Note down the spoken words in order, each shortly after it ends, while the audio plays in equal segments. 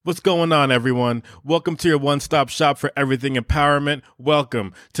What's going on, everyone? Welcome to your one-stop shop for everything empowerment.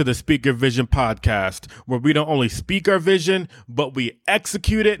 Welcome to the Speaker Vision Podcast, where we don't only speak our vision, but we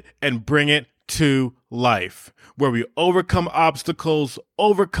execute it and bring it to life, where we overcome obstacles,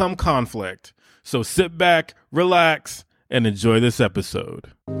 overcome conflict. So sit back, relax, and enjoy this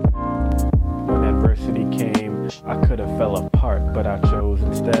episode. When adversity came, I could have fell apart, but I chose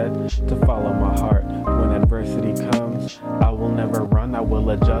instead to follow my heart. When adversity comes, I will never run. I will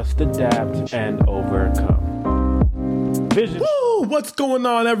adjust, adapt, and overcome. Vision. Woo! What's going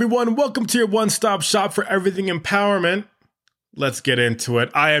on, everyone? Welcome to your one-stop shop for everything empowerment. Let's get into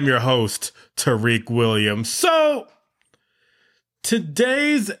it. I am your host, Tariq Williams. So,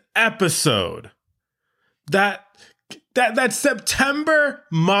 today's episode, that September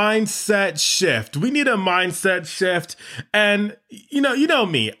mindset shift. We need a mindset shift. And you know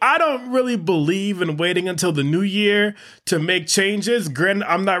me, I don't really believe in waiting until the new year to make changes. Granted,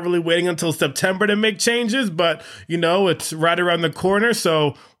 I'm not really waiting until September to make changes, but it's right around the corner.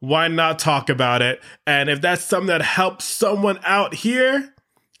 So why not talk about it? And if that's something that helps someone out here,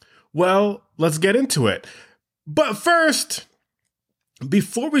 well, let's get into it. But first,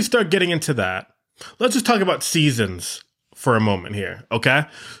 before we start getting into that, let's just talk about seasons for a moment here, okay?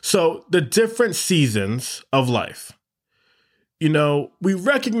 So the different seasons of life. We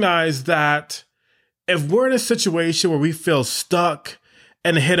recognize that if we're in a situation where we feel stuck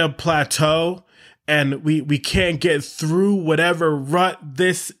and hit a plateau and we can't get through whatever rut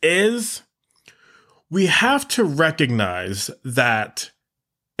this is, we have to recognize that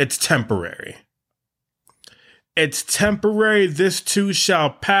it's temporary. It's temporary. This too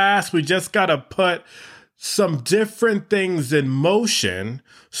shall pass. We just got to put some different things in motion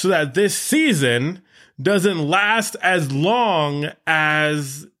so that this season doesn't last as long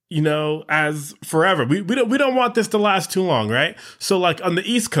as, as forever. We don't want this to last too long, right? So like on the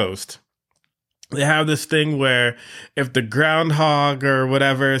East Coast, they have this thing where if the groundhog or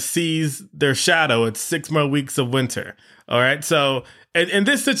whatever sees their shadow, it's 6 more weeks of winter. All right. So in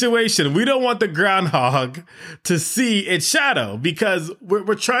this situation, we don't want the groundhog to see its shadow because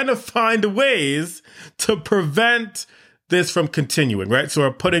we're trying to find ways to prevent this from continuing, right? So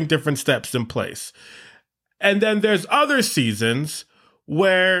we're putting different steps in place. And then there's other seasons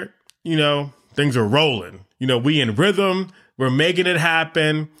where, things are rolling. We in rhythm, we're making it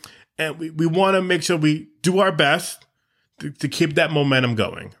happen. And we want to make sure we do our best to keep that momentum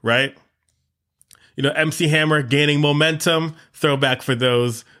going, right? MC Hammer, Gaining Momentum, throwback for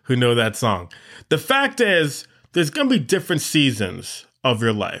those who know that song. The fact is, there's going to be different seasons of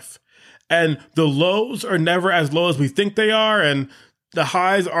your life. And the lows are never as low as we think they are, and the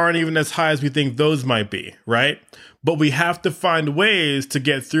highs aren't even as high as we think those might be, right? But we have to find ways to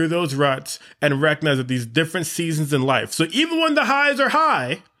get through those ruts and recognize that these different seasons in life. So even when the highs are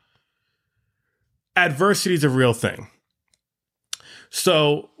high, adversity is a real thing.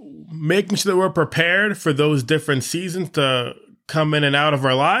 So making sure that we're prepared for those different seasons to come in and out of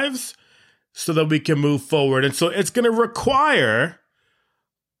our lives so that we can move forward. And so it's going to require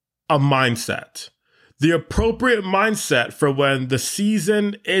a mindset, the appropriate mindset for when the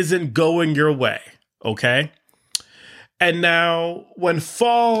season isn't going your way. Okay. And now when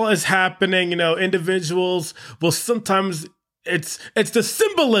fall is happening, individuals will sometimes it's the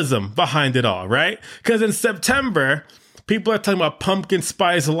symbolism behind it all, right? Because in September, people are talking about pumpkin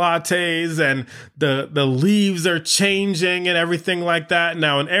spice lattes and the leaves are changing and everything like that.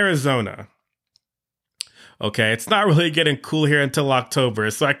 Now in Arizona, okay, it's not really getting cool here until October.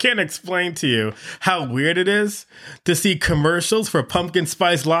 So I can't explain to you how weird it is to see commercials for pumpkin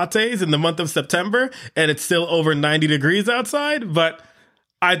spice lattes in the month of September and it's still over 90 degrees outside, but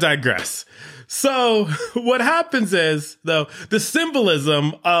I digress. So what happens is, though, the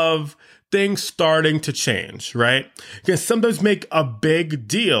symbolism of things starting to change, right? Can sometimes make a big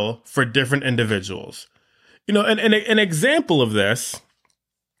deal for different individuals. And an example of this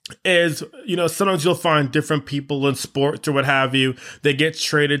is, sometimes you'll find different people in sports or what have you, they get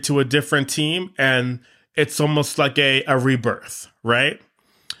traded to a different team and it's almost like a rebirth, right?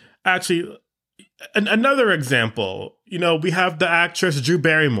 Actually, another example, we have the actress Drew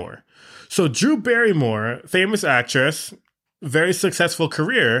Barrymore. So Drew Barrymore, famous actress, very successful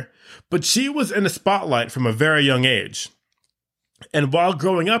career, but she was in the spotlight from a very young age. And while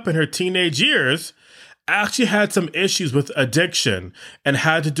growing up in her teenage years, actually had some issues with addiction and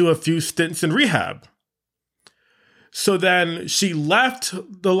had to do a few stints in rehab. So then she left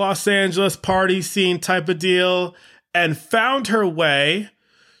the Los Angeles party scene type of deal and found her way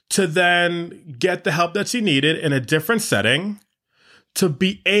to then get the help that she needed in a different setting to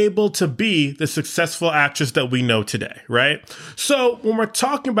be able to be the successful actress that we know today, right? So when we're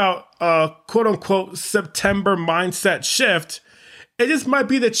talking about a quote unquote September mindset shift, it just might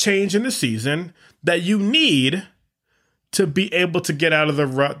be the change in the season that you need to be able to get out of the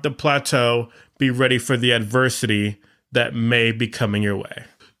rut, the plateau, be ready for the adversity that may be coming your way.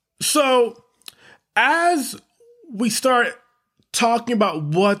 So as we start talking about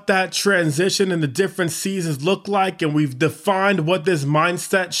what that transition and the different seasons look like, and we've defined what this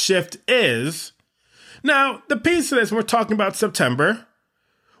mindset shift is, now the piece of this, we're talking about September,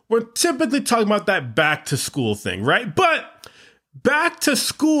 we're typically talking about that back to school thing, right? But back to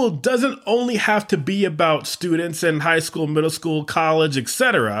school doesn't only have to be about students in high school, middle school, college,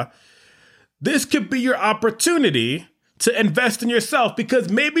 etc. This could be your opportunity to invest in yourself,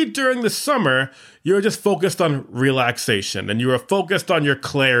 because maybe during the summer, you're just focused on relaxation and you are focused on your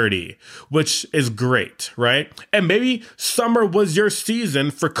clarity, which is great, right? And maybe summer was your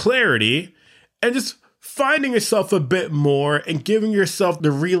season for clarity and just finding yourself a bit more and giving yourself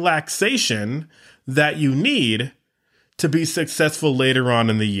the relaxation that you need to be successful later on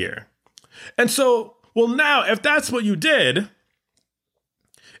in the year. And so, well, now, if that's what you did,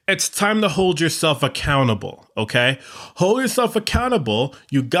 it's time to hold yourself accountable, okay? Hold yourself accountable.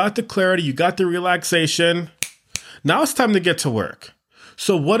 You got the clarity, you got the relaxation. Now it's time to get to work.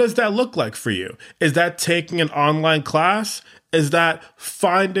 So what does that look like for you? Is that taking an online class? Is that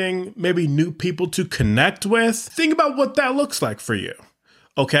finding maybe new people to connect with? Think about what that looks like for you.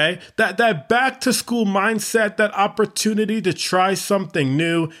 Okay, that back to school mindset, that opportunity to try something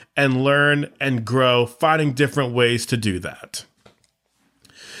new and learn and grow, finding different ways to do that.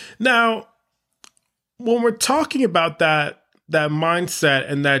 Now, when we're talking about that mindset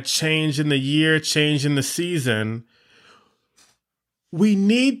and that change in the year, change in the season, we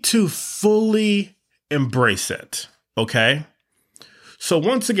need to fully embrace it. Okay. So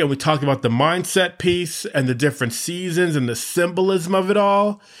once again, we talked about the mindset piece and the different seasons and the symbolism of it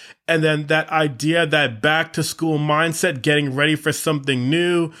all. And then that idea, that back to school mindset, getting ready for something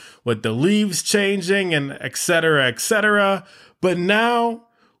new with the leaves changing and et cetera, et cetera. But now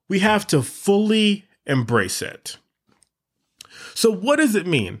we have to fully embrace it. So what does it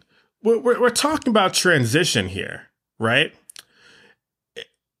mean? We're talking about transition here, right?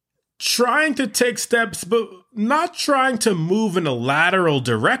 Trying to take steps, but not trying to move in a lateral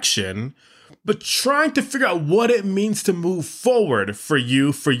direction, but trying to figure out what it means to move forward for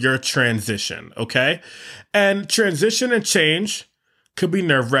you, for your transition, okay? And transition and change could be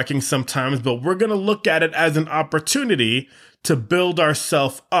nerve-wracking sometimes, but we're going to look at it as an opportunity to build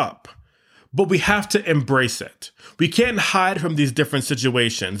ourselves up. But we have to embrace it. We can't hide from these different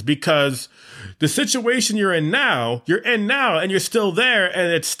situations, because the situation you're in now and you're still there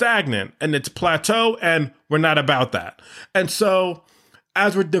and it's stagnant and it's plateau, and we're not about that. And so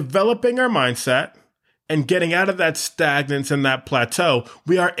as we're developing our mindset and getting out of that stagnance and that plateau,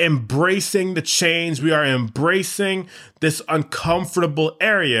 we are embracing the change. We are embracing this uncomfortable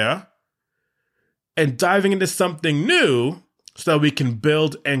area and diving into something new so that we can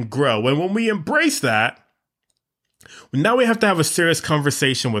build and grow. And when we embrace that, now we have to have a serious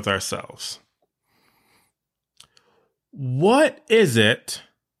conversation with ourselves. What is it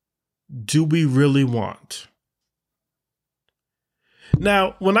do we really want?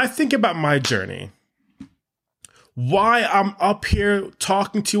 Now, when I think about my journey, why I'm up here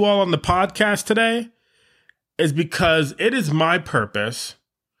talking to you all on the podcast today is because it is my purpose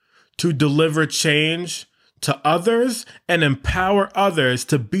to deliver change to others and empower others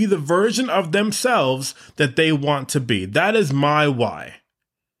to be the version of themselves that they want to be. That is my why.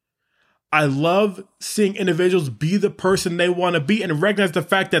 I love seeing individuals be the person they want to be and recognize the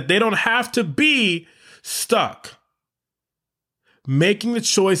fact that they don't have to be stuck. Making the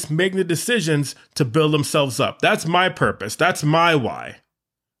choice, making the decisions to build themselves up. That's my purpose. That's my why.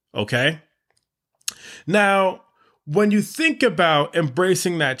 Okay? Now, when you think about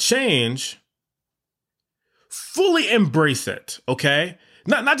embracing that change, fully embrace it, okay?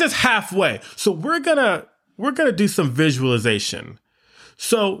 Not just halfway. So we're gonna do some visualization.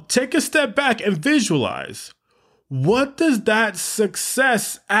 So take a step back and visualize. What does that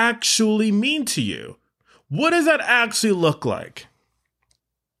success actually mean to you? What does that actually look like?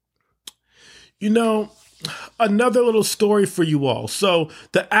 You know, another little story for you all. So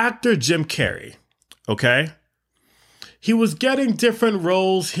the actor Jim Carrey, okay? He was getting different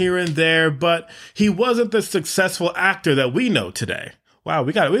roles here and there, but he wasn't the successful actor that we know today. Wow,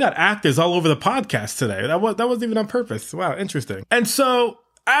 we got actors all over the podcast today. That wasn't even on purpose. Wow, interesting. And so,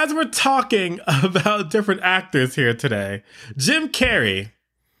 as we're talking about different actors here today, Jim Carrey,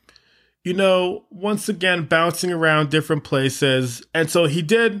 once again, bouncing around different places. And so he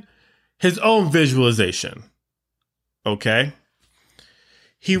did his own visualization. Okay.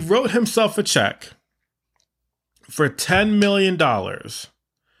 He wrote himself a check for $10 million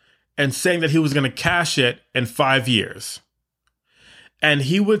and saying that he was going to cash it in 5 years. And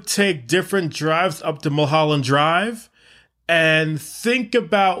he would take different drives up to Mulholland Drive and think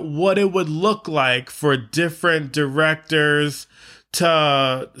about what it would look like for different directors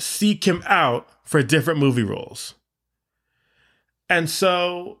to seek him out for different movie roles. And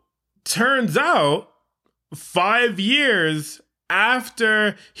so, turns out, 5 years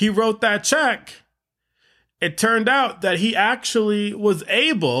after he wrote that check, it turned out that he actually was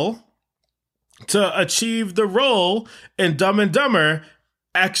able to achieve the role in Dumb and Dumber,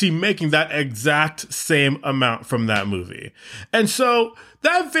 actually making that exact same amount from that movie. And so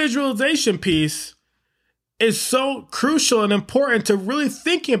that visualization piece is so crucial and important to really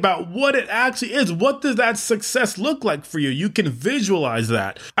thinking about what it actually is. What does that success look like for you? You can visualize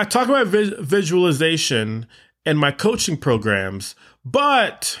that. I talk about visualization in my coaching programs,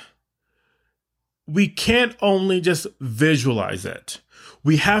 but we can't only just visualize it.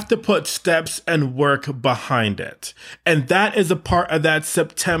 We have to put steps and work behind it. And that is a part of that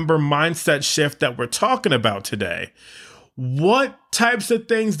September mindset shift that we're talking about today. What types of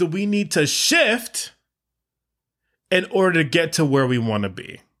things do we need to shift in order to get to where we want to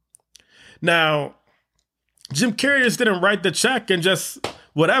be? Now, Jim Carrey just didn't write the check and just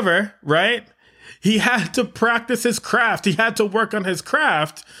whatever, right? He had to practice his craft. He had to work on his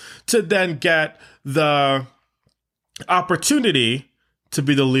craft to then get the opportunity to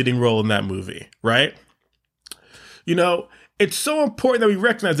be the leading role in that movie, right? It's so important that we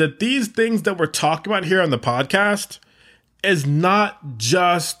recognize that these things that we're talking about here on the podcast is not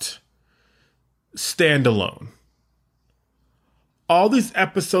just standalone. All these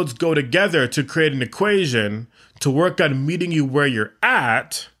episodes go together to create an equation to work on meeting you where you're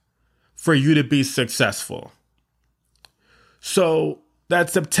at for you to be successful. So that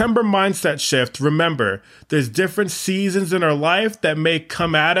September mindset shift, remember, there's different seasons in our life that may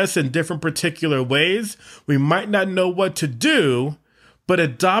come at us in different particular ways. We might not know what to do, but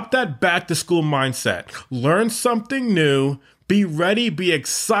adopt that back to school mindset. Learn something new, be ready, be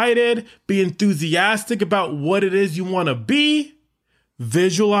excited, be enthusiastic about what it is you want to be,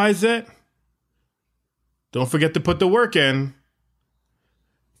 visualize it. Don't forget to put the work in.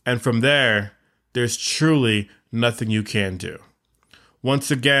 And from there, there's truly nothing you can do.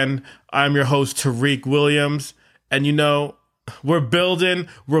 Once again, I'm your host, Tariq Williams. And we're building,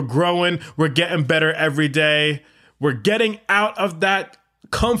 we're growing, we're getting better every day. We're getting out of that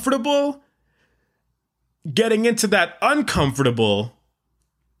comfortable, getting into that uncomfortable,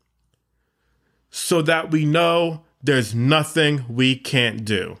 so that we know there's nothing we can't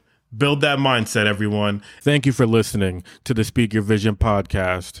do. Build that mindset, everyone. Thank you for listening to the Speak Your Vision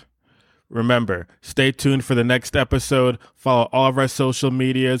podcast. Remember, stay tuned for the next episode. Follow all of our social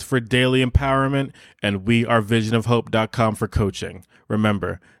medias for daily empowerment, and wearevisionofhope.com for coaching.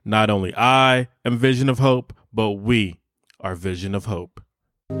 Remember, not only I am Vision of Hope, but we are Vision of Hope.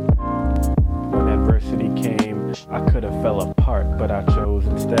 When adversity came, I could have fell apart, but I chose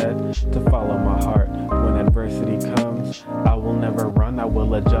instead to follow my heart. When adversity comes, I will never run. I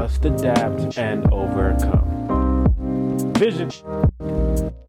will adjust, adapt, and overcome. Vision.